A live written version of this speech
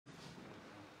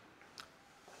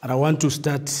And I want to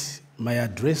start my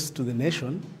address to the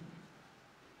nation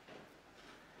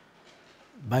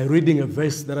by reading a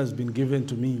verse that has been given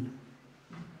to me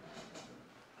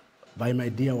by my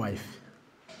dear wife.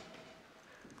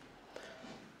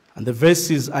 And the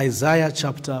verse is Isaiah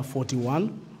chapter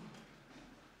 41,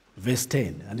 verse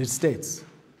 10, and it states,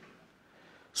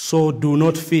 "So do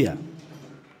not fear,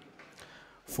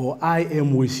 for I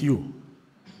am with you.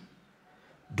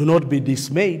 Do not be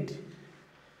dismayed,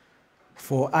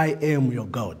 for I am your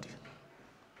God.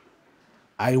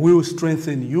 I will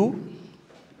strengthen you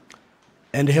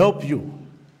and help you,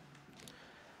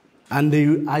 and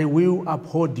I will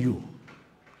uphold you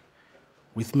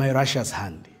with my righteous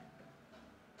hand.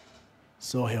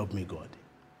 So help me God."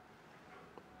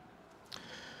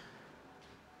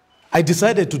 I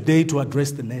decided today to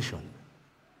address the nation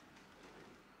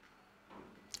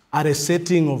at a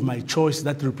setting of my choice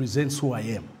that represents who I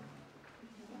am,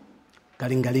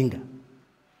 Kalingalinga,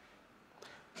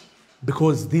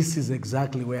 because this is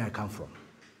exactly where I come from.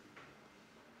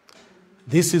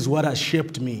 This is what has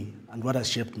shaped me and what has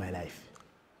shaped my life.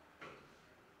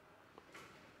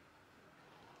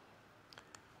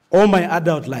 All my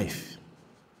adult life,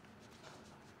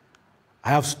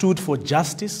 I have stood for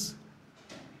justice,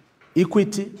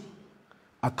 equity,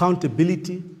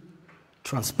 accountability,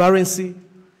 transparency,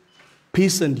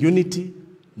 peace and unity,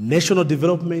 national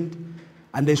development,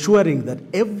 and ensuring that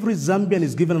every Zambian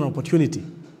is given an opportunity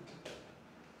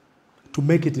to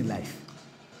make it in life.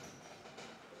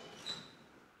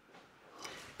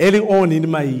 Early on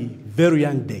in my very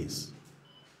young days,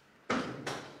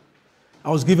 I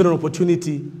was given an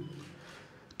opportunity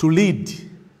to lead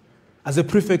as a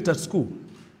prefect at school.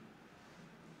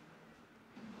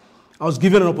 I was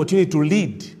given an opportunity to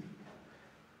lead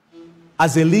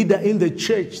as a leader in the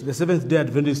church, the Seventh-day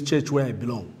Adventist church where I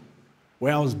belong,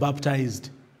 where I was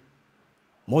baptized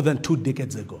more than 2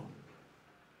 decades ago.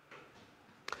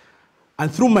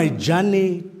 And through my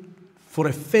journey for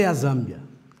a fair Zambia,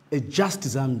 a just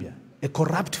Zambia, a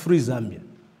corrupt-free Zambia,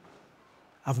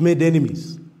 I've made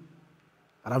enemies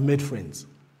and I've made friends.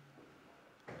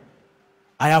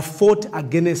 I have fought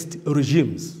against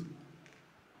regimes.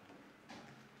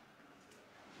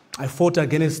 I fought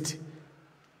against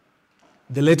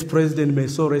the late President, may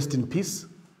so rest in peace,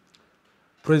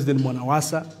 President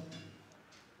Mwanza.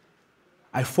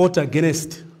 I fought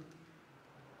against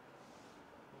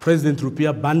President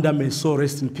Rupia Banda, may so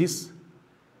rest in peace.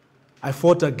 I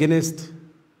fought against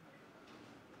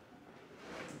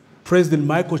President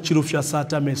Michael Chilufya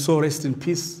Sata, may so rest in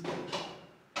peace.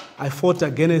 I fought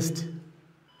against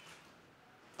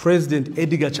President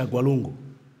Edgar Chagwalungu,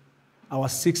 our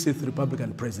 60th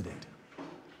Republican president.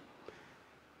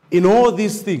 In all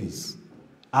these things,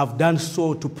 I've done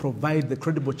so to provide the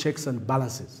credible checks and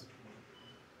balances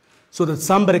so that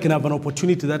somebody can have an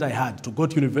opportunity that I had to go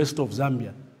to University of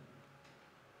Zambia,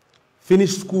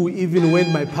 finish school even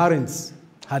when my parents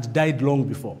had died long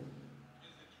before,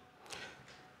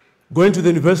 going to the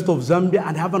University of Zambia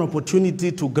and have an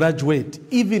opportunity to graduate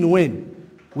even when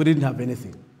we didn't have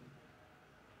anything.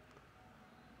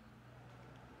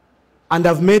 And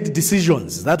I've made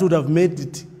decisions that would have made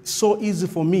it so easy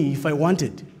for me if I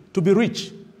wanted to be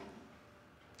rich,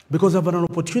 because I've had an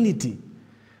opportunity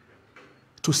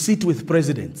to sit with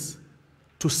presidents,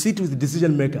 to sit with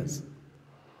decision makers.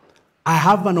 I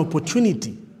have an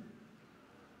opportunity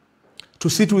to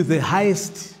sit with the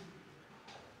highest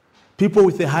people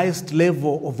with the highest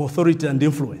level of authority and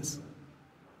influence.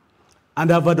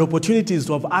 And I've had opportunities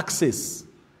to have access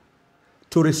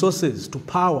to resources, to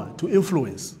power, to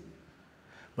influence.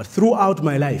 But throughout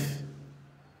my life,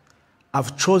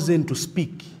 I've chosen to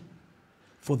speak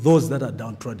for those that are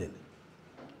downtrodden.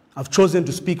 I've chosen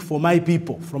to speak for my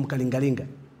people from Kalingalinga,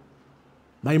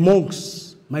 my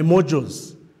monks, my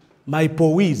mojos, my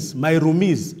powis, my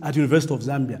rumis at University of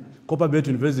Zambia, Copperbelt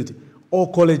University,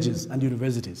 all colleges and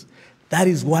universities. That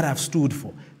is what I've stood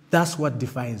for. That's what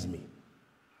defines me.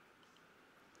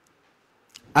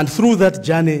 And through that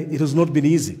journey, it has not been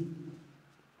easy.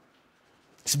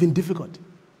 It's been difficult.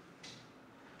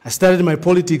 I started my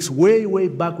politics way, way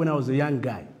back when I was a young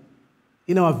guy,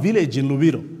 in our village in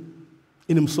Lubiro,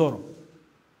 in Msoro.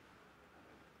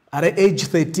 At age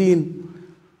 13,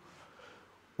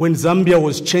 when Zambia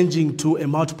was changing to a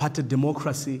multi-party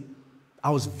democracy,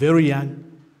 I was very young,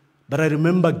 but I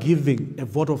remember giving a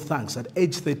vote of thanks at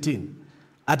age 13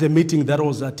 at a meeting that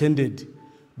was attended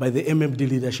by the MMD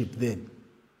leadership then.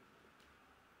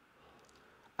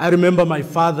 I remember my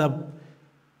father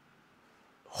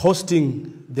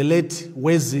hosting the late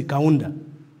Wezi Kaunda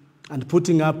and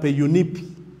putting up a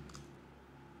UNIP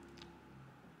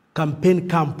campaign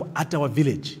camp at our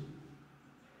village.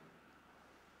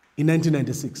 in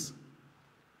 1996.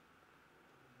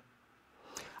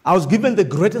 I was given the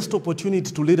greatest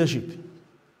opportunity to leadership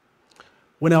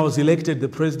when I was elected the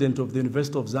president of the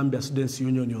University of Zambia Students'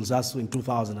 Union, Yonzasu, in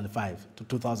 2005 to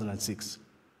 2006.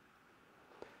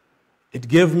 It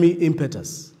gave me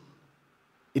impetus.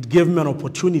 It gave me an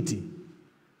opportunity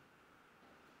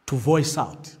to voice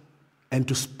out and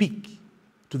to speak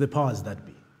to the powers that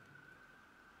be.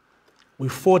 We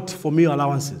fought for meal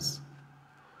allowances.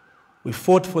 We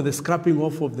fought for the scrapping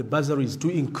off of the bursaries to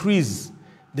increase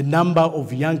the number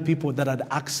of young people that had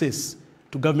access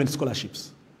to government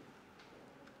scholarships.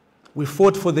 We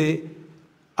fought for the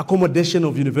accommodation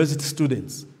of university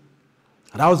students.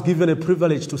 And I was given a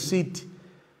privilege to sit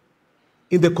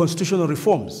in the constitutional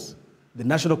reforms, the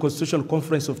National Constitutional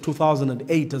Conference of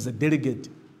 2008 as a delegate.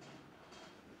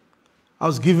 I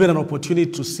was given an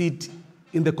opportunity to sit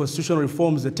in the constitutional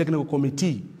reforms, the technical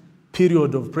committee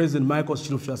period of President Michael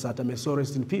Chilufya-Sata, may so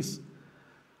rest in peace.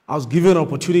 I was given an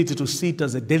opportunity to sit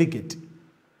as a delegate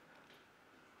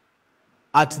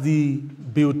at the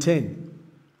Bill 10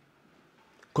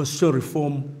 constitutional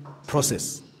reform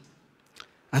process.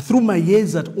 And through my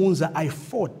years at UNZA, I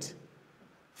fought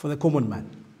for the common man.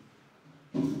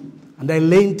 And I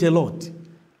learned a lot,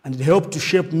 and it helped to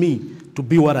shape me to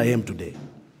be what I am today.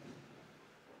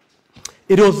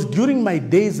 It was during my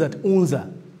days at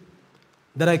UNZA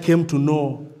that I came to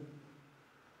know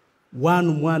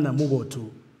one Mwana Mugotu,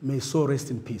 may so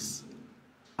rest in peace,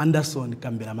 Anderson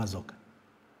Kambera Mazoka.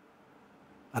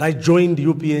 And I joined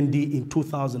UPND in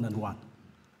 2001.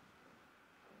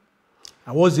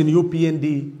 I was in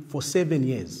UPND for 7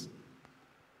 years.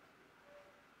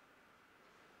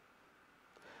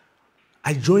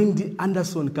 I joined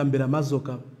Anderson Kambera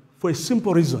Mazoka for a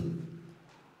simple reason,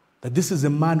 that this is a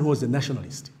man who was a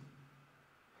nationalist.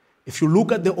 If you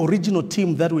look at the original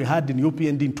team that we had in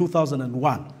UPND in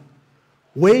 2001,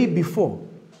 way before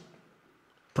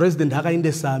President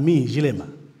Hakainde Sami Jilema,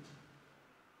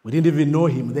 we didn't even know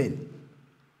him then.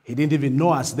 He didn't even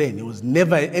know us then. He was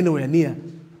never anywhere near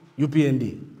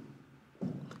UPND.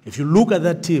 If you look at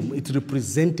that team, it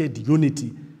represented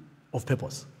unity of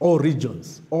purpose, all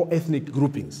regions, all ethnic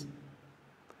groupings.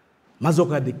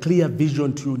 Mazoka had a clear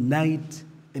vision to unite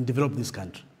and develop this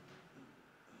country.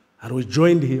 And we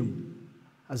joined him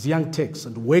as young techs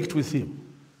and worked with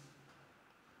him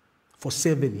for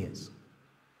 7 years.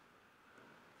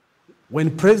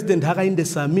 When President Hakainde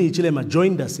Sami Chilema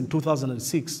joined us in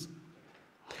 2006,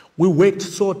 we worked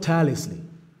so tirelessly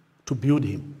to build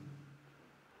him.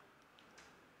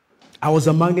 I was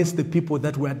amongst the people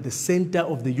that were at the center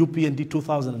of the UPND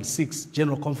 2006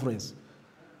 General Conference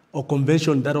or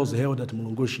convention that was held at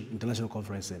Mulungushi International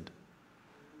Conference Center.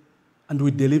 And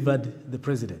we delivered the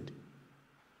president.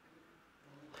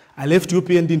 I left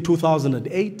UPND in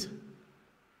 2008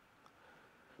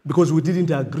 because we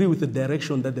didn't agree with the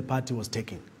direction that the party was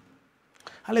taking.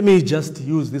 And let me just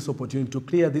use this opportunity to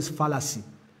clear this fallacy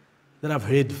that I've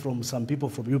heard from some people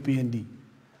from UPND,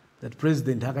 that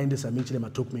President Hakainde Sami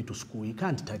Chilema took me to school. He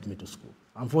can't take me to school.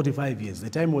 I'm 45 years. The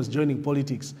time I was joining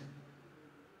politics,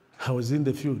 I was in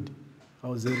the field. I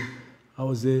was a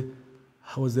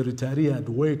retiree, I'd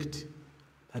worked,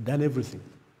 I'd done everything.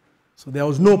 So there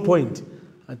was no point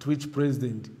at which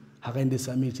President Hakainde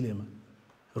Sami Chilema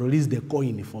released a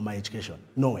coin for my education.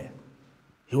 Nowhere.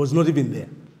 He was not even there.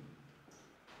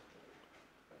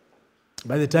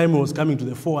 By the time he was coming to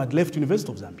the fore, I'd left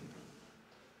University of Zambia.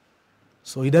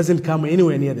 So he doesn't come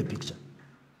anywhere near the picture.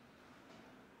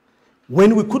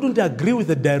 When we couldn't agree with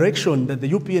the direction that the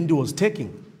UPND was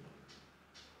taking,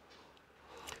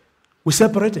 we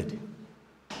separated.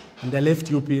 And I left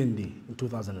UPND in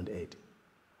 2008.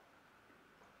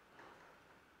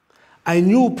 I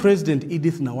knew President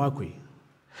Edith Nawakwe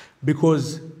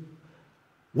because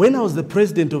when I was the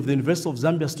president of the University of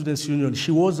Zambia Students' Union,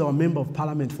 she was our member of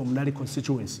parliament from Nali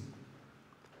constituency.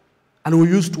 And we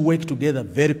used to work together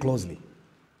very closely.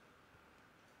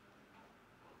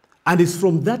 And it's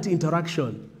from that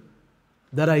interaction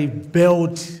that I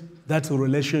built that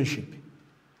relationship.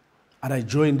 And I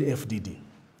joined FDD,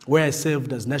 where I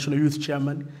served as National Youth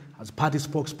Chairman, as party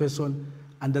spokesperson,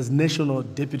 and as National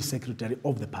Deputy Secretary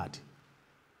of the party.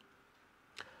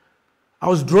 I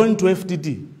was drawn to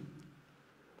FDD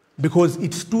because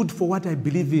it stood for what I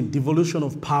believe in, devolution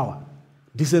of power,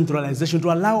 decentralization,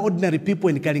 to allow ordinary people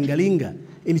in Kalingalinga,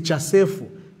 in Chasefu,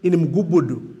 in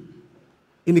Mgubudu,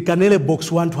 in Kanele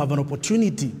Box 1 to have an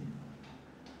opportunity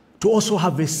to also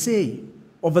have a say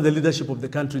over the leadership of the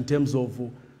country in terms of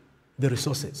the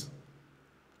resources.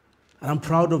 And I'm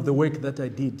proud of the work that I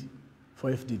did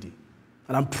for FDD.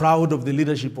 And I'm proud of the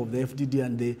leadership of the FDD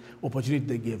and the opportunity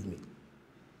they gave me.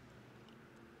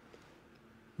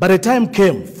 But a time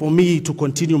came for me to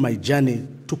continue my journey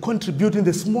to contribute in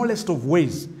the smallest of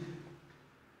ways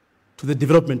to the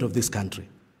development of this country.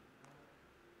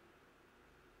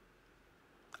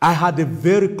 I had a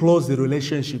very close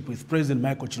relationship with President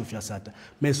Michael Chilufya Sata.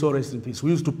 May so rest in peace. We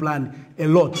used to plan a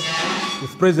lot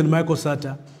with President Michael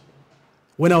Sata.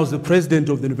 When I was the president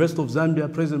of the University of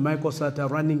Zambia, President Michael Sata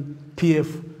running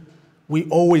PF, we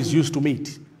always used to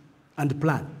meet and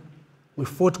plan. We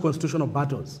fought constitutional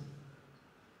battles.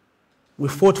 We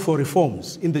fought for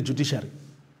reforms in the judiciary.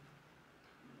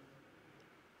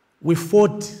 We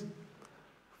fought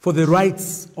for the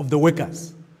rights of the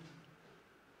workers.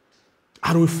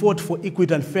 And we fought for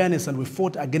equity and fairness, and we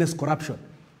fought against corruption.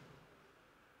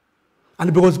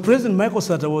 And because President Michael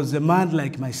Sata was a man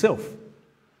like myself,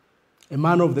 a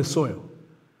man of the soil,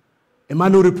 a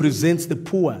man who represents the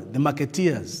poor, the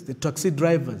marketeers, the taxi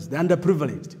drivers, the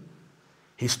underprivileged,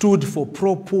 he stood for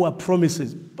pro-poor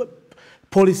policies.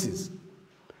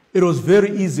 It was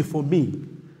very easy for me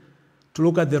to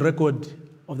look at the record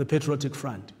of the Patriotic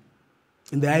Front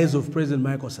in the eyes of President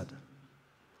Michael Sata,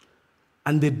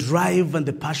 and the drive and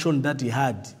the passion that he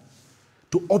had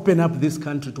to open up this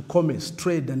country to commerce,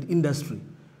 trade, and industry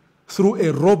through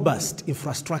a robust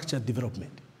infrastructure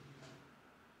development.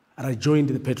 And I joined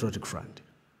the Patriotic Front.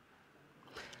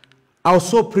 I was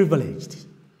so privileged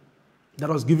that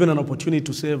I was given an opportunity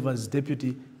to serve as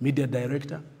Deputy Media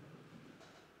Director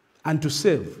and to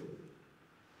serve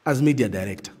as Media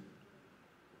Director.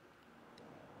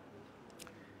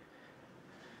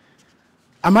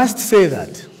 I must say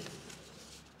that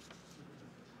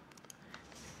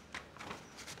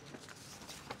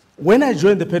when I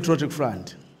joined the Patriotic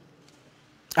Front,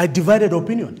 I divided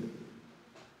opinion.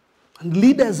 And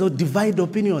leaders will divide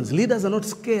opinions. Leaders are not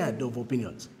scared of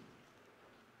opinions.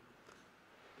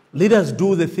 Leaders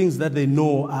do the things that they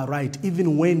know are right,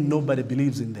 even when nobody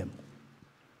believes in them.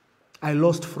 I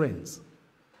lost friends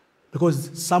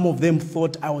because some of them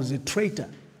thought I was a traitor,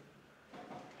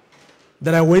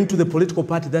 that I went to the political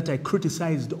party that I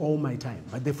criticized all my time.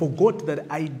 But they forgot that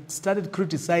I started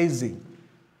criticizing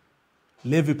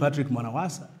Levi Patrick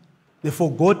Mwanawasa. They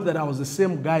forgot that I was the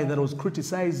same guy that was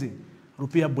criticizing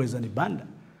Rupia Bwezanibanda.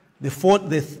 They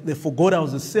forgot I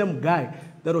was the same guy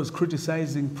that was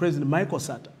criticizing President Michael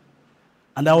Sata.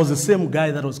 And I was the same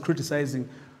guy that was criticizing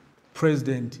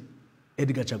President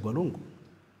Edgar Chagwa.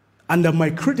 And my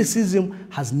criticism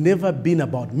has never been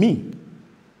about me.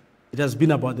 It has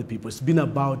been about the people. It's been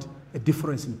about a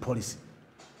difference in policy.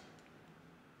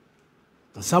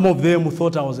 And some of them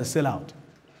thought I was a sellout.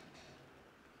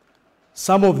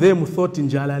 Some of them thought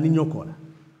Njala ni Nyokola.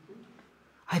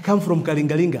 I come from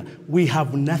Kalingalinga. We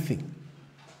have nothing.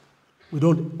 We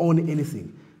don't own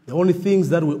anything. The only things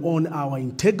that we own are our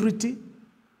integrity,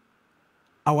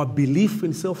 our belief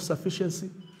in self-sufficiency,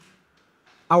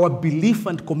 our belief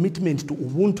and commitment to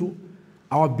Ubuntu,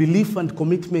 our belief and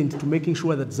commitment to making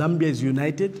sure that Zambia is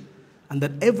united and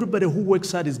that everybody who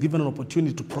works hard is given an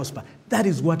opportunity to prosper. That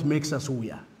is what makes us who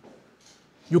we are.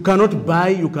 You cannot buy,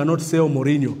 you cannot sell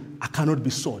Mourinho. I cannot be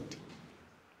sold.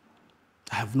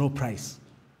 I have no price.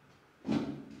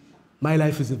 My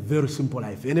life is a very simple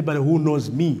life. Anybody who knows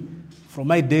me from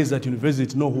my days at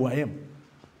university know who I am.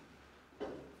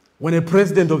 When a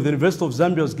president of the University of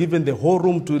Zambia was given the whole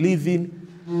room to live in,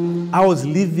 I was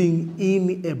living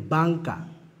in a bunker,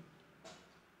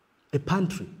 a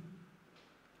pantry.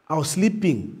 I was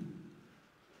sleeping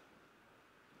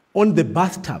on the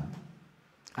bathtub,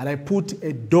 and I put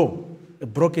a door, a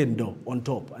broken door on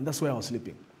top, and that's where I was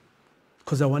sleeping,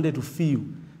 because I wanted to feel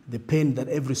the pain that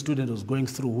every student was going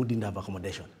through who didn't have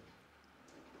accommodation.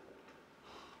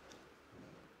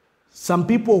 Some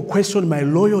people questioned my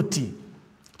loyalty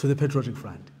to the Patriotic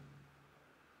Front.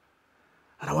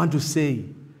 And I want to say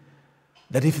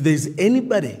that if there's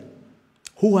anybody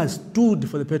who has stood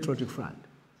for the Patriotic Front,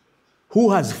 who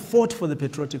has fought for the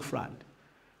Patriotic Front,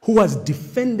 who has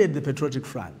defended the Patriotic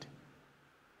Front,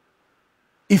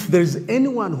 if there's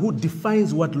anyone who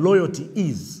defines what loyalty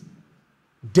is,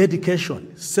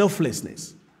 dedication,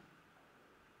 selflessness,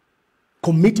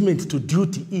 commitment to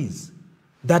duty is,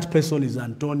 that person is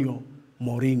Antonio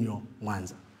Mourinho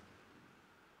Mwanza.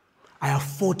 I have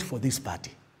fought for this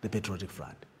party, the Patriotic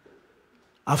Front.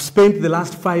 I've spent the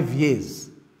last 5 years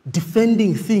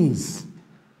defending things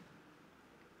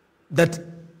that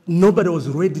nobody was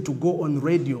ready to go on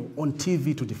radio, on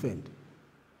TV to defend.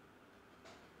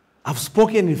 I've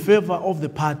spoken in favor of the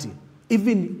party,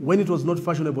 even when it was not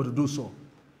fashionable to do so.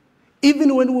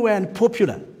 Even when we were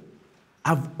unpopular,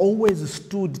 I've always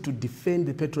stood to defend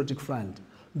the Patriotic Front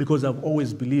because I've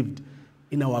always believed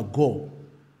in our goal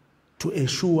to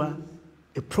ensure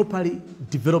a properly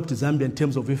developed Zambia in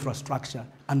terms of infrastructure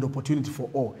and opportunity for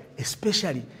all,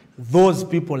 especially those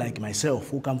people like myself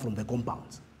who come from the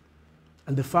compounds,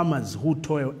 and the farmers who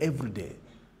toil every day,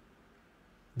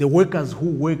 the workers who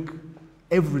work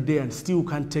every day and still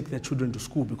can't take their children to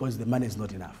school because the money is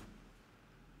not enough.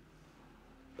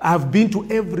 I've been to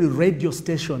every radio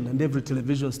station and every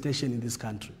television station in this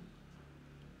country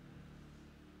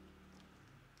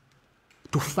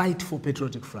to fight for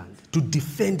Patriotic Front, to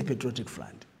defend Patriotic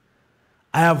Front.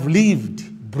 I have lived,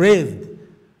 breathed,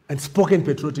 and spoken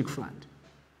Patriotic Front.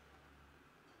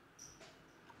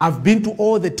 I've been to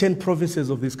all the 10 provinces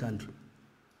of this country.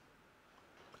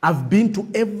 I've been to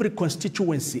every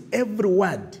constituency, every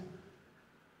ward.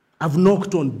 I've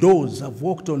knocked on doors, I've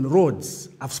walked on roads,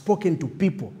 I've spoken to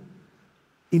people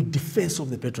in defense of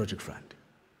the Patriotic Front.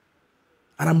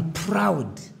 And I'm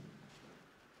proud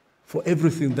for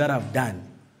everything that I've done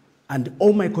and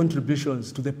all my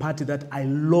contributions to the party that I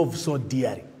love so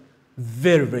dearly,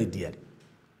 very, very dearly.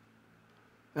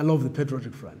 I love the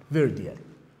Patriotic Front, very dearly.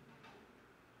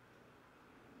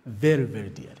 Very, very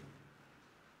dearly.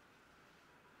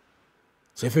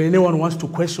 So if anyone wants to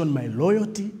question my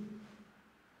loyalty,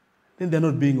 then they're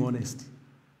not being honest.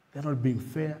 They're not being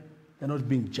fair. They're not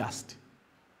being just.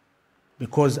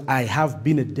 Because I have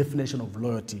been a definition of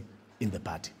loyalty in the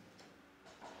party.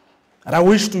 And I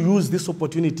wish to use this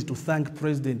opportunity to thank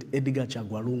President Edgar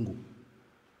Chagwa Lungu.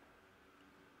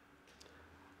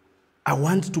 I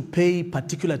want to pay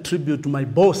particular tribute to my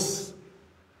boss,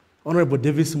 Honorable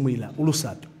Davis Mwila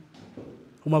Ulusato,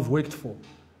 whom I've worked for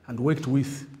and worked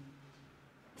with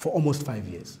for almost 5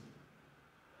 years.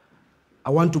 I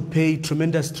want to pay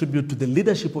tremendous tribute to the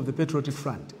leadership of the Patriotic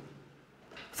Front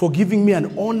for giving me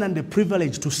an honor and a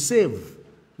privilege to serve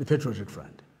the Patriotic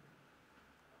Front.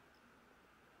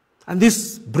 And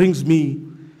this brings me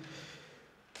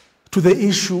to the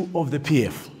issue of the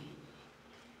PF.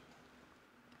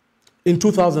 In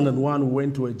 2001, we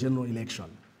went to a general election.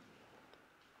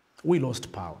 We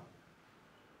lost power.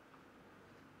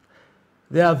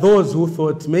 There are those who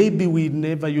thought maybe we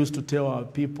never used to tell our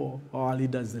people or our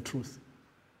leaders the truth.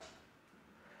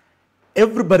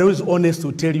 Everybody who is honest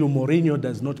will tell you Mourinho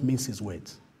does not mince his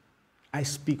words. I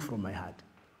speak from my heart.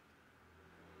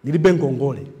 Nilibe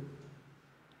ngongole.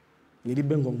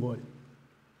 Nilibe ngongole.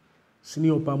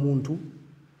 Siniopa muntu.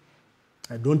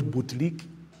 I don't bootlick.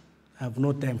 I have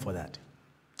no time for that.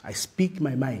 I speak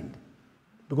my mind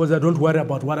because I don't worry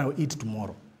about what I'll eat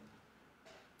tomorrow.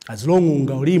 As long as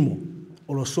unga ulimo,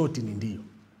 olosoti ni ndio.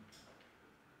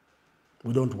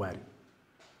 We don't worry.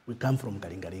 We come from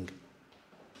Kalingalinga.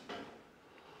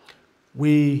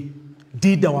 We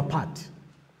did our part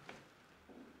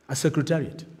as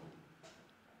Secretariat.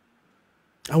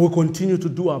 And we continue to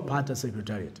do our part as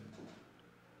Secretariat.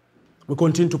 We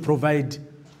continue to provide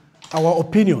our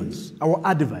opinions, our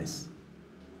advice.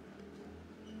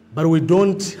 But we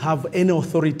don't have any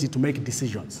authority to make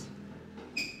decisions.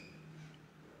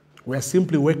 We are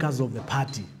simply workers of the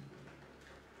party.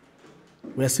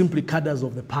 We are simply cadres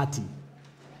of the party.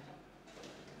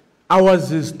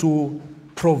 Ours is to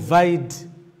provide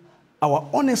our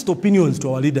honest opinions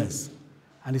to our leaders,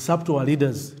 and it's up to our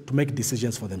leaders to make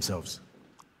decisions for themselves.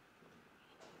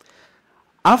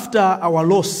 After our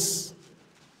loss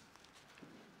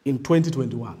in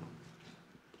 2021,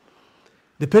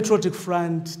 the Patriotic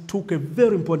Front took a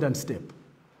very important step.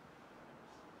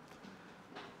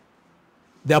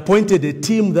 They appointed a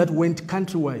team that went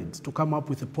countrywide to come up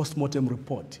with a post-mortem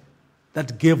report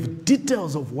that gave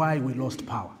details of why we lost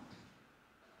power.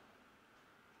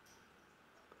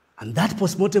 And that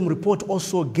post-mortem report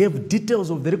also gave details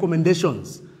of the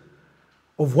recommendations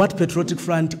of what Patriotic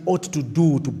Front ought to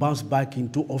do to bounce back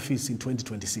into office in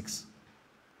 2026.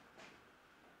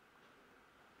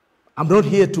 I'm not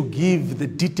here to give the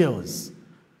details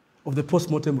of the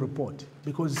post-mortem report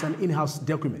because it's an in-house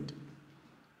document.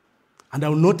 And I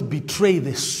will not betray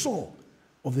the soul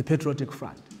of the Patriotic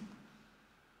Front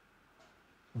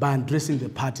by addressing the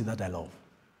party that I love.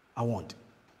 I won't.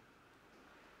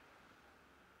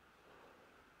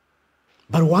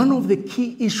 But one of the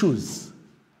key issues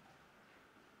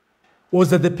was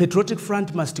that the Patriotic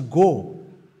Front must go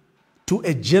to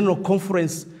a general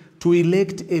conference to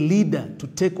elect a leader to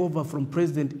take over from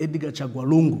President Edgar Chagwa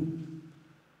Lungu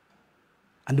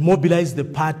and mobilize the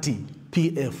party,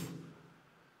 PF,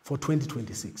 for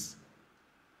 2026.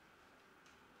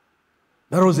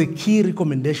 That was a key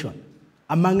recommendation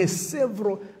among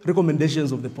several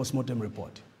recommendations of the post-mortem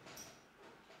report.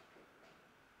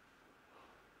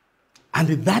 And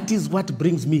that is what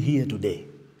brings me here today.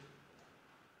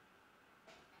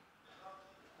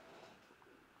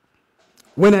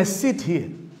 When I sit here,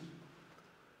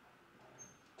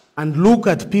 and look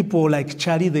at people like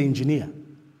Charlie the engineer.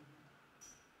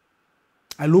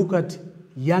 I look at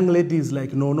young ladies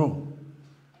like Nono,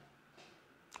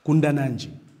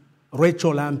 Kundananji,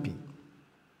 Rachel Lampi,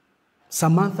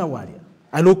 Samantha Warrior.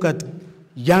 I look at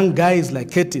young guys like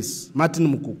Ketis, Martin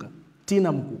Mukuka,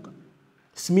 Tina Mukuka,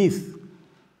 Smith.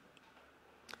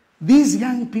 These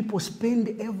young people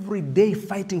spend every day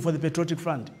fighting for the Patriotic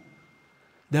Front.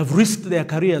 They have risked their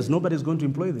careers. Nobody's going to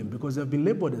employ them because they've been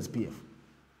labeled as PF.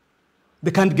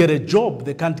 They can't get a job.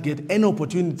 They can't get any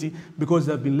opportunity because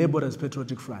they've been labeled as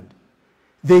Patriotic Front.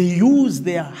 They use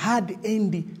their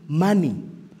hard-earned money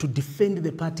to defend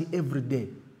the party every day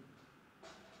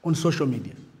on social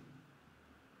media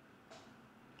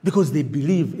because they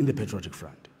believe in the Patriotic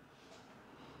Front.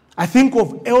 I think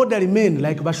of elderly men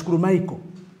like Bashkuru Michael,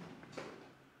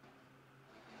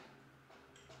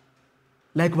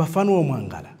 like Bafano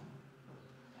Mwangala,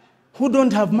 who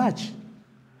don't have much,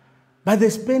 but they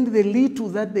spend the little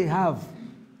that they have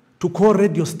to call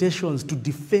radio stations to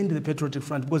defend the Patriotic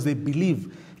Front because they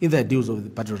believe in the ideals of the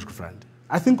Patriotic Front.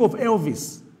 I think of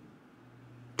Elvis,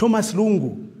 Thomas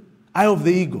Lungu, Eye of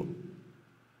the Eagle.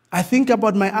 I think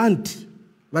about my aunt,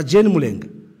 Vajeni Mulenga,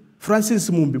 Francis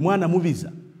Mumbi, Mwana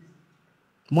Mubiza,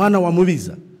 Mwana wa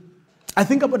Mubiza. I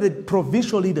think about the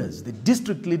provincial leaders, the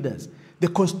district leaders, the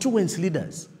constituency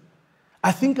leaders.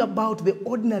 I think about the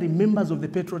ordinary members of the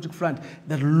Patriotic Front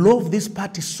that love this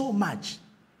party so much.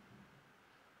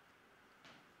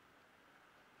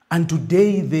 And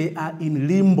today they are in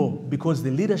limbo because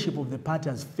the leadership of the party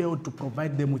has failed to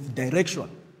provide them with direction.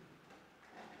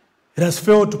 It has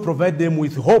failed to provide them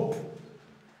with hope.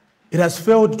 It has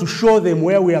failed to show them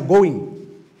where we are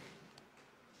going.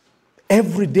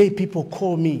 Every day people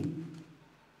call me.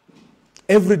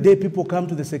 Every day people come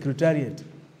to the secretariat.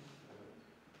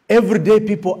 Every day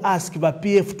people ask, "Ba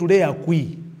PF today are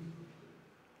kui?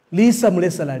 Lisa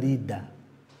Mulesa la leader.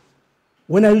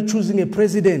 When are you choosing a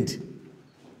president?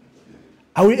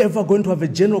 Are we ever going to have a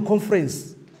general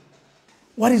conference?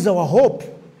 What is our hope?"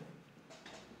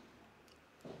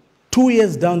 2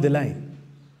 years down the line,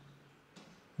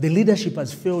 the leadership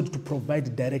has failed to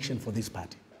provide direction for this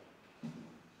party.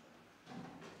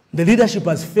 The leadership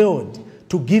has failed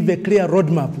to give a clear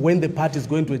roadmap when the party is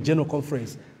going to a general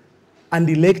conference and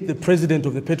elect the president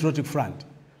of the Patriotic Front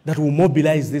that will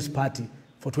mobilize this party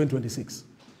for 2026.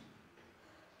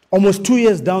 Almost 2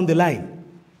 years down the line,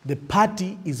 the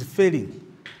party is failing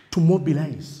to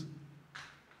mobilize.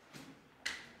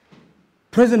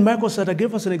 President Michael Sata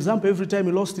gave us an example every time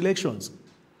he lost elections.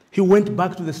 He went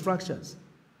back to the structures.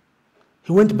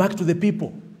 He went back to the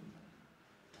people.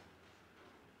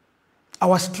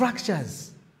 Our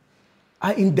structures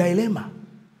are in dilemma.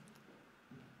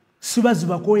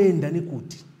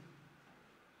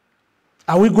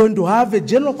 Are we going to have a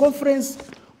general conference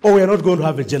or we are not going to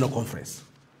have a general conference?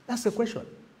 That's the question.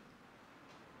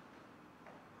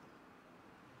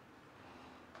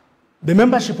 The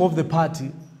membership of the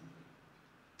party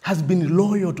has been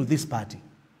loyal to this party.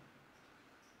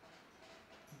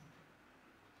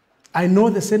 I know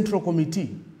the Central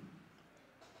Committee.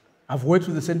 I've worked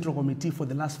with the Central Committee for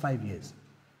the last 5 years.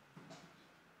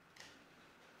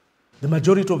 The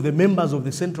majority of the members of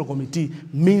the Central Committee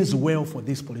means well for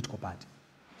this political party.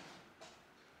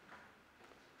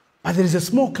 But there is a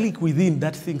small clique within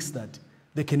that thinks that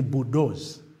they can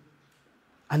bulldoze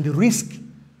and risk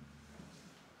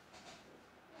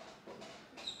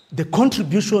the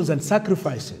contributions and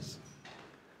sacrifices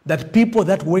that people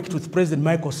that worked with President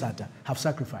Michael Sata have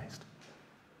sacrificed.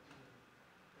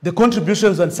 The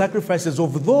contributions and sacrifices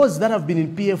of those that have been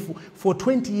in PF for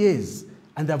 20 years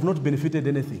and have not benefited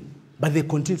anything, but they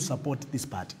continue to support this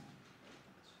party.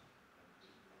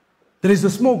 There is a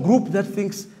small group that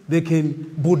thinks they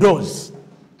can bulldoze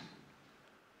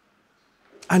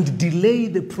and delay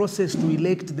the process to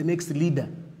elect the next leader.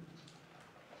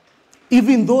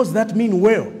 Even those that mean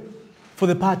well for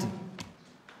the party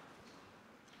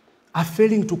are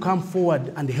failing to come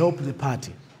forward and help the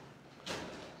party.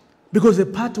 Because a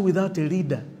party without a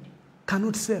leader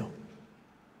cannot sell.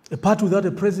 A party without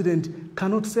a president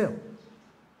cannot sell.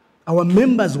 Our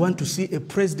members want to see a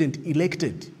president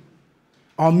elected.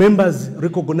 Our members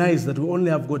recognize that we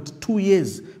only have got 2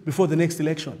 years before the next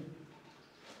election.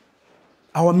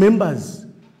 Our members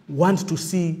want to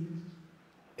see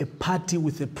a party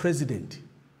with a president.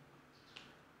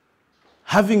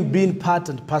 Having been part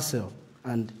and parcel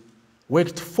and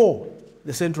worked for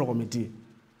the Central Committee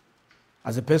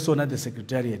as a person at the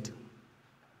Secretariat,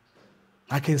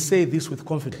 I can say this with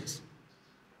confidence,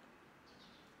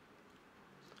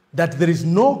 that there is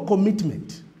no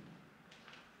commitment,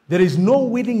 there is no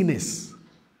willingness,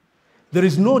 there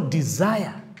is no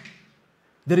desire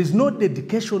There is no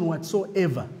dedication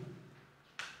whatsoever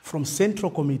from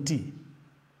Central Committee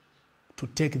to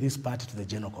take this party to the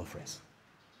General Conference.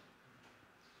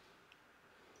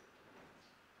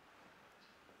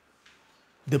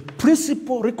 The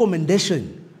principal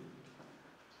recommendation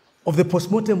of the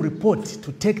postmortem report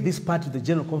to take this party to the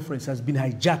General Conference has been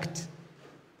hijacked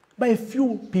by a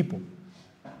few people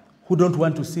who don't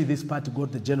want to see this party go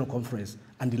to the General Conference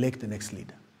and elect the next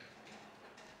leader.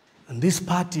 And this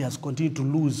party has continued to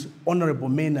lose honorable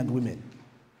men and women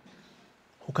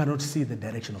who cannot see the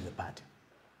direction of the party.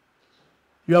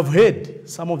 You have heard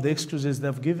some of the excuses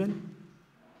they've given,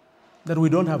 that we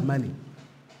don't have money.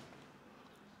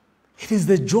 It is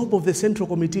the job of the Central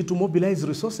Committee to mobilize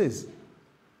resources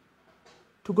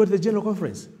to go to the General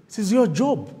Conference. It is your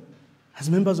job as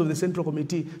members of the Central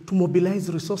Committee to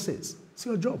mobilize resources. It's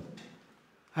your job.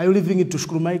 Are you leaving it to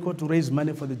Shukuru Michael to raise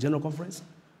money for the General Conference?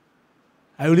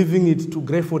 Are you leaving it to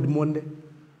Greyford Monde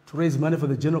to raise money for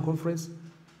the General Conference?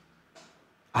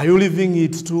 Are you leaving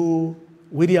it to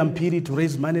William Piri to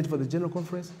raise money for the General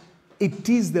Conference? It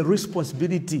is the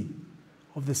responsibility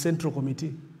of the Central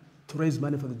Committee to raise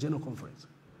money for the General Conference.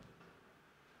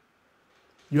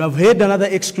 You have heard another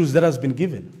excuse that has been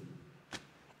given,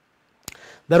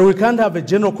 that we can't have a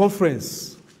General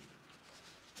Conference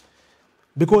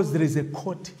because there is a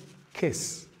court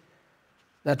case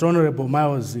that Honorable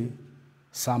Mwanza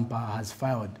Sampa has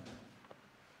filed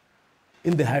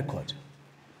in the High Court.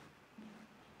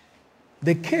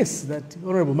 The case that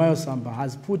Honorable Mwanza Sampa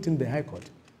has put in the High Court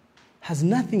has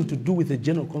nothing to do with the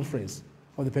General Conference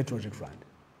of the Patriotic Front.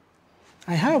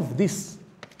 I have this.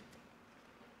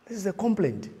 This is a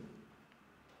complaint.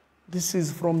 This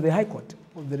is from the High Court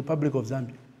of the Republic of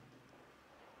Zambia.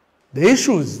 The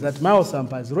issues that Mwanza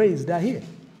Sampa has raised are here.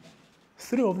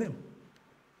 3 of them.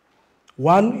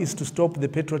 One is to stop the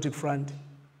Patriotic Front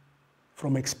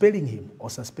from expelling him or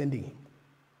suspending him.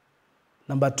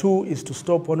 Number 2 is to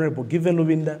stop Honorable Given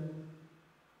Lubinda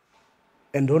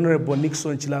and Honorable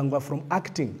Nixon Chilangwa from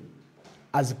acting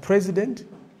as president,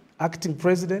 acting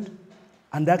president,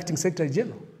 and acting Secretary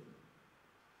General.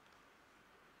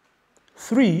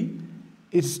 3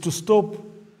 is to stop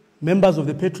members of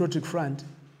the Patriotic Front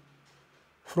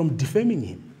from defaming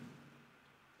him.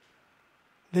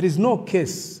 There is no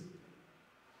case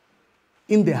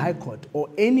in the High Court or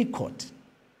any court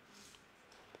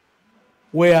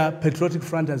where Patriotic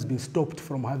Front has been stopped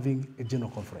from having a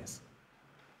General Conference.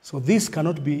 So this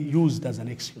cannot be used as an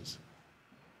excuse.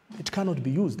 It cannot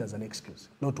be used as an excuse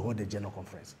not to hold a General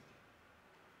Conference.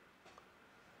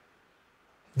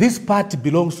 This party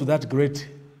belongs to that great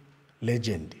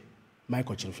legend,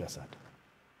 Michael Chilufya-Sata.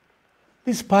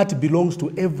 This party belongs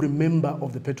to every member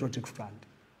of the Patriotic Front.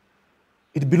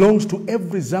 It belongs to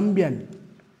every Zambian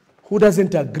who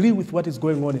doesn't agree with what is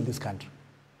going on in this country.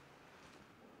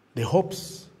 The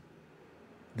hopes,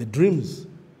 the dreams,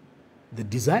 the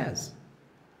desires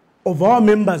of our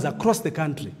members across the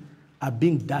country are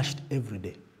being dashed every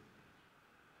day.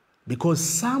 Because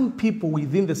some people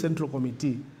within the Central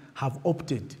Committee have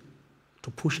opted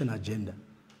to push an agenda,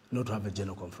 not to have a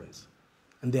General Conference.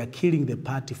 And they are killing the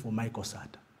party for Michael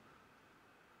Sata.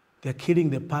 They are killing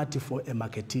the party for a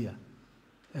marketeer.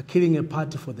 They are killing a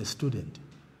party for the student.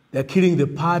 They are killing the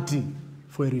party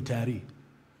for a retiree.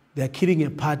 They are killing a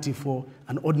party for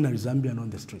an ordinary Zambian on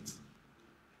the streets.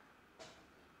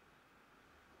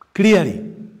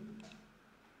 Clearly,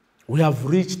 we have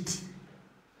reached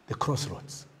the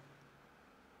crossroads.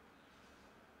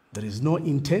 There is no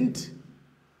intent,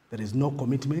 there is no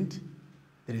commitment,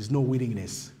 there is no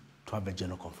willingness to have a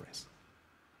General Conference.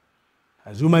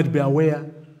 As you might be aware,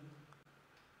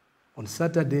 on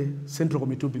Saturday, Central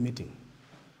Committee will be meeting.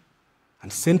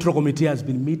 And Central Committee has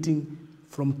been meeting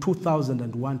from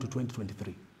 2001 to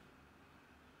 2023.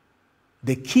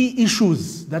 The key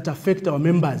issues that affect our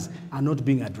members are not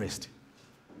being addressed.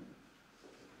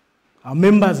 Our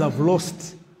members have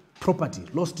lost property,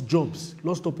 lost jobs,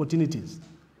 lost opportunities.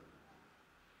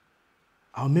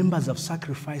 Our members have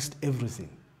sacrificed everything.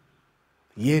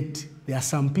 Yet, there are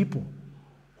some people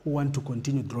who want to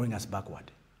continue drawing us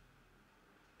backward.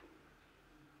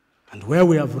 And where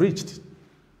we have reached,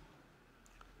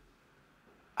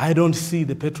 I don't see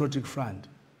the Patriotic Front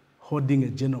holding a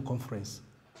General Conference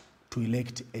to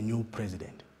elect a new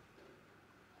president.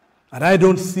 And I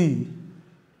don't see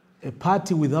a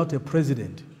party without a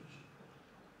president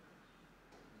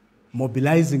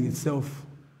mobilizing itself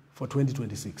for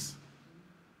 2026.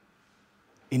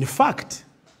 In fact,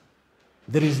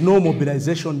 there is no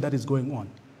mobilization that is going on.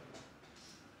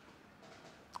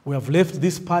 We have left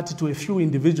this party to a few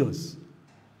individuals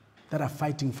that are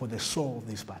fighting for the soul of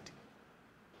this party.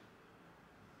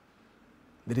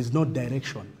 there is no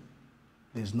direction,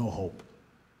 there is no hope.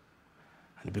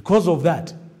 And because of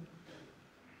that,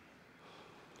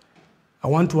 I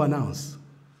want to announce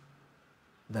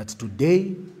that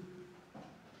today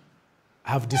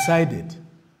I have decided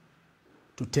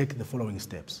to take the following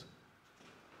steps.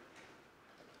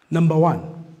 Number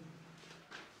one,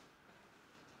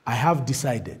 I have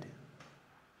decided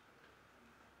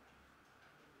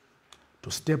to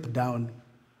step down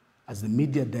as the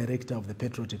media director of the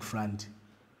Patriotic Front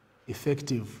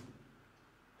effective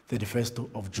 31st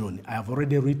of June. I have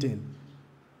already written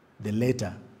the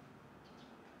letter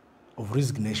of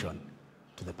resignation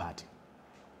to the party.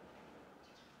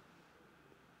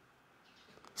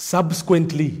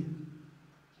 Subsequently,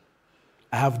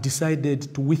 I have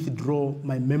decided to withdraw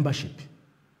my membership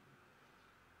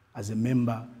as a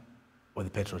member of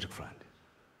the Patriotic Front.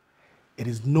 It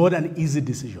is not an easy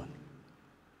decision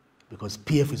because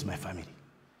PF is my family,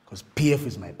 because PF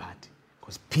is my party,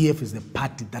 because PF is the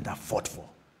party that I fought for.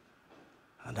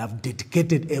 And I've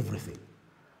dedicated everything.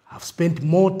 I've spent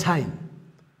more time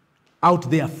out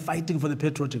there fighting for the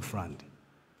Patriotic Front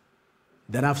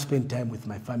than I've spent time with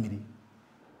my family,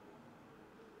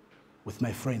 with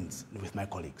my friends, and with my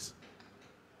colleagues.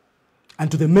 And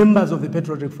to the members of the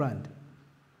Patriotic Front,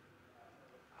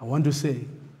 I want to say,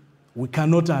 we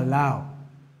cannot allow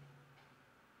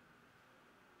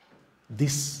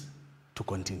this to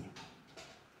continue.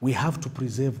 We have to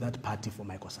preserve that party for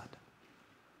Michael Sata.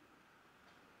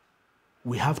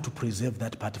 We have to preserve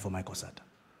that party for Michael Sata.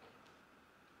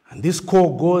 And this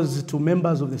call goes to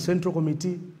members of the Central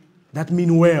Committee that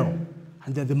mean well,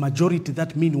 and they're the majority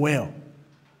that mean well.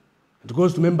 It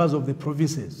goes to members of the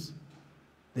provinces,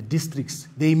 the districts,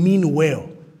 they mean well.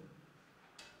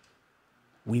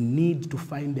 We need to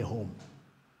find a home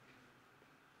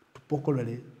to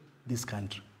populate this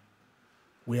country.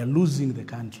 We are losing the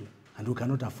country, and we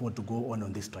cannot afford to go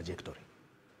on this trajectory.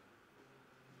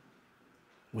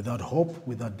 Without hope,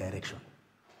 without direction.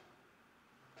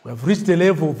 We have reached the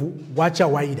level of wacha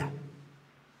waida.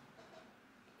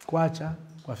 Kwacha,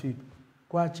 kwa fipa.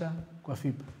 Kwacha, kwa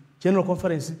fipa. General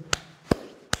Conference,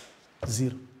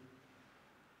 zero.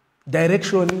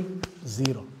 Direction,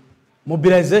 zero.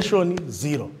 Mobilization,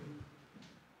 zero.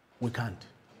 We can't.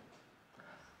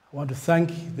 I want to thank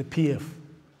the PF.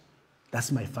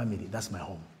 That's my family, that's my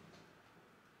home.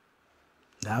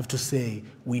 I have to say,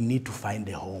 we need to find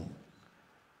a home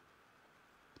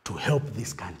to help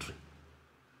this country.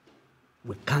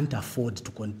 We can't afford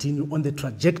to continue on the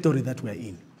trajectory that we are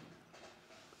in.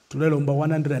 Tulelomba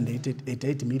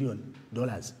 $188 million.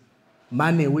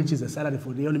 Money which is a salary for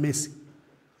Lionel Messi.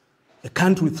 A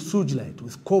country with sugilite,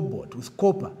 with cobalt, with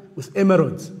copper, with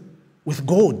emeralds, with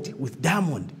gold, with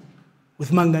diamond,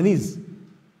 with manganese.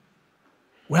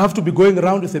 We have to be going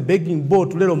around with a begging bowl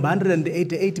to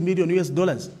 $188 million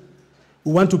US.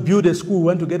 We want to build a school, we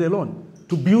want to get a loan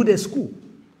to build a school.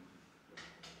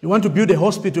 You want to build a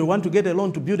hospital, you want to get a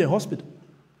loan to build a hospital.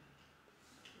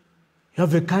 You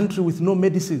have a country with no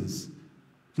medicines,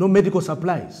 no medical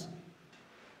supplies.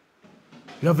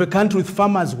 You have a country with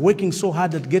farmers working so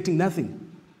hard at getting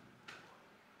nothing.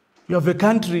 You have a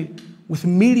country with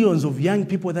millions of young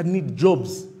people that need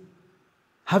jobs,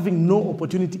 having no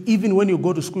opportunity. Even when you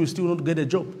go to school, you still don't get a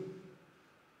job.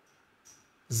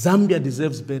 Zambia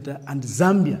deserves better, and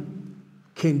Zambia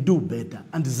can do better,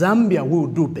 and Zambia will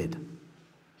do better.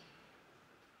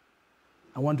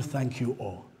 I want to thank you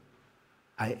all.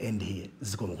 I end here.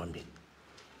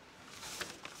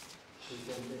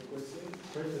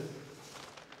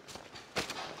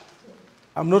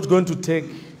 I'm not going to take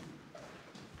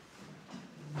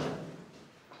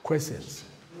questions.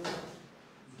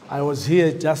 I was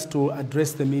here just to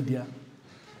address the media.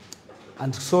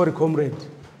 And sorry, comrade,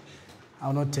 I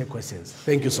will not take questions.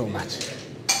 Thank you so much.